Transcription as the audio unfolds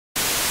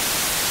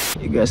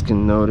You guys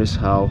can notice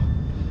how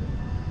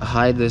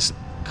high this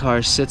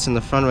car sits in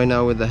the front right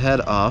now with the head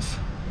off,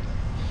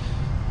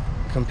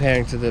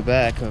 comparing to the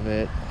back of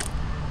it.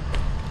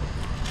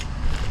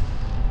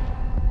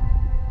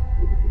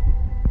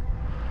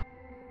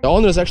 The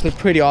owner is actually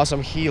pretty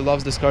awesome. He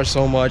loves this car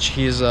so much.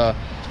 He's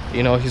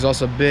you know, he's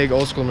also a big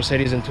old school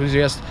Mercedes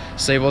enthusiast.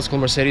 Save old school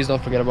Mercedes,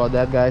 don't forget about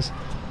that, guys.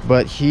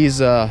 But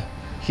he's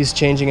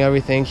changing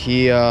everything.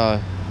 He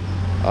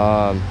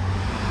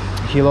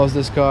loves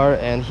this car,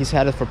 and he's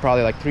had it for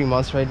probably like 3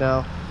 months right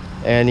now.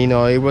 And you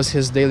know, it was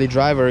his daily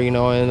driver, you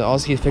know, and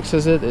once he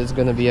fixes it, it's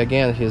gonna be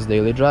again his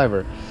daily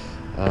driver.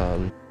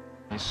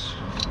 Looks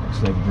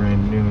like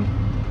brand new.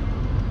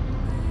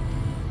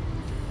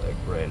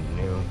 Like brand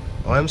new.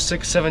 Oh, I'm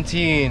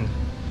 617,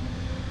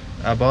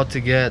 about to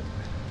get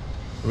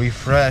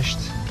refreshed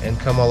and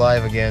come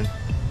alive again.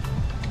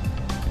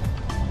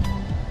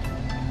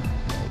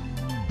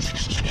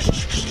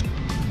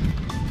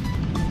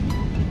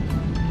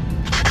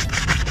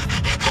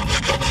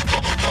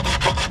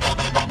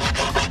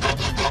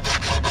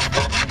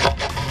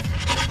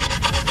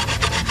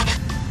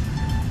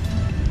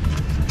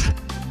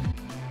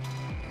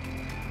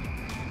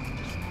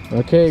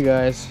 Okay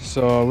guys,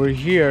 so we're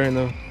here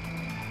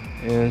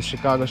in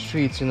Chicago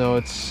streets. You know,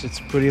 it's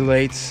pretty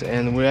late,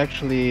 and we're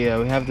actually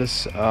we have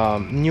this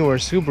newer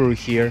Subaru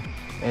here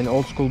and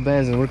old school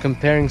Benz, and we're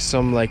comparing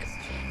some, like,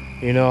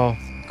 you know,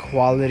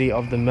 quality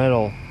of the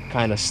metal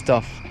kind of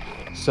stuff.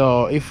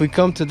 So if we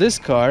come to this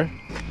car,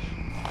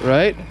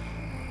 right?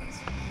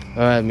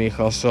 All right,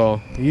 Michal,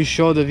 so you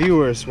show the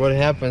viewers what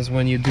happens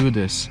when you do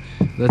this.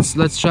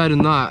 Let's try to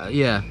not,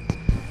 yeah.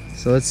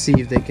 So let's see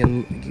if they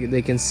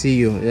can see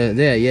you.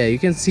 Yeah, you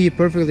can see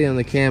perfectly on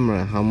the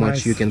camera how much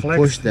nice you can flex,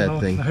 push that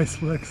thing. Nice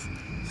flex.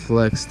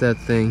 Flex that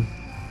thing.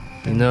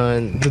 You know,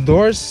 and the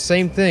doors,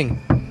 same thing.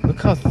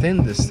 Look how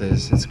thin this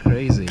is. It's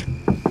crazy.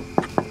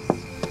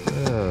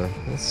 You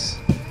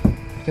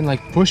can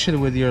like push it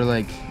with your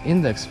like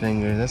index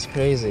finger. That's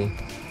crazy.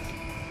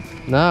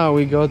 Now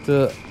we go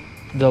to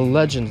the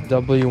Legend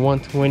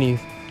W120.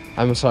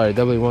 I'm sorry,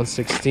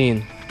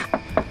 W116.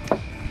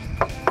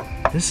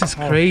 This is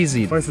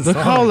crazy. Look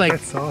how like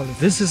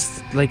this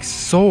is like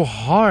so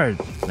hard.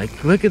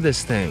 Like, look at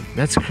this thing.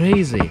 That's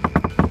crazy.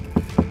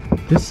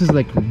 This is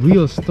like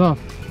real stuff.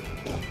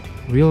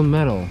 Real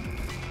metal.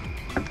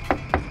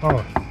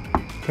 Oh,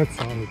 that's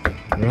solid.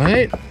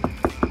 Right?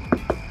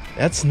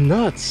 That's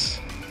nuts.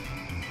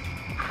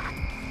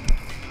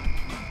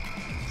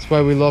 That's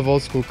why we love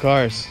old school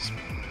cars.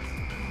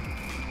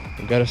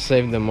 We gotta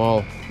save them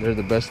all. They're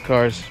the best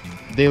cars.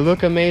 They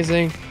look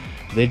amazing.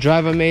 They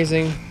drive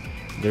amazing.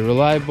 They're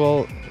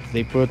reliable,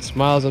 they put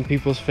smiles on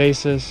people's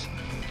faces.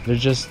 They're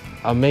just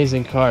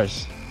amazing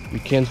cars. You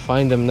can't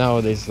find them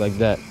nowadays like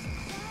that.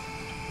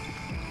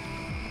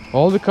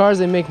 All the cars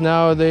they make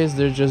nowadays,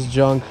 they're just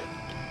junk.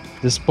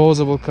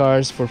 Disposable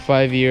cars for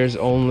 5 years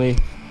only.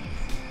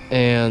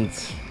 And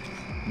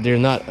they're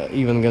not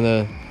even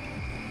gonna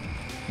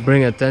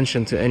bring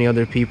attention to any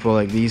other people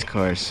like these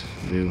cars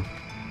do.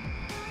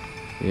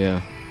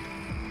 Yeah.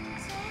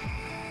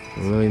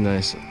 Really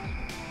nice.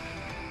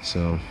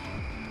 So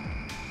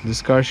this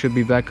car should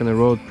be back on the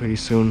road pretty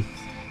soon.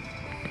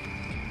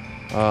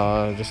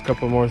 Just a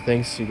couple more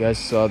things. You guys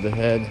saw the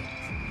head.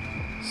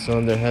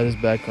 Cylinder head is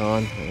back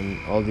on, and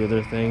all the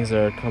other things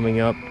are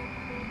coming up.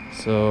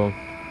 So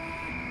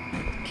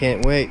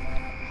can't wait.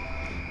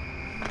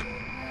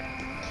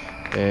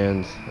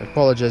 And I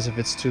apologize if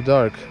it's too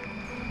dark,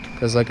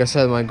 because like I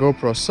said, my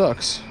GoPro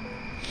sucks.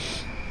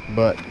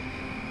 But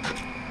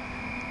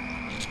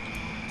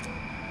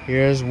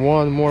here's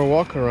one more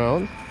walk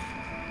around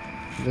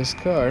this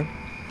car.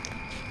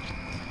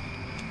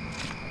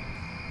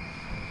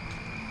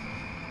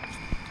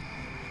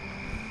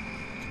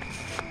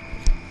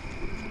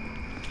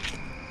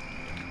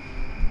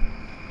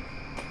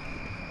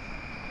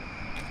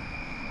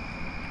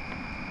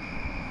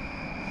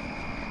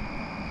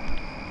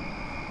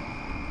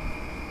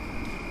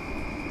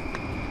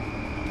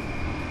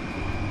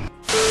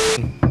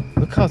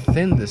 Look how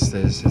thin this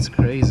is. It's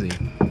crazy.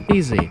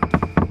 Easy.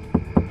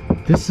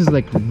 This is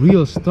like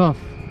real stuff.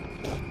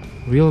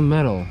 Real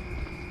metal.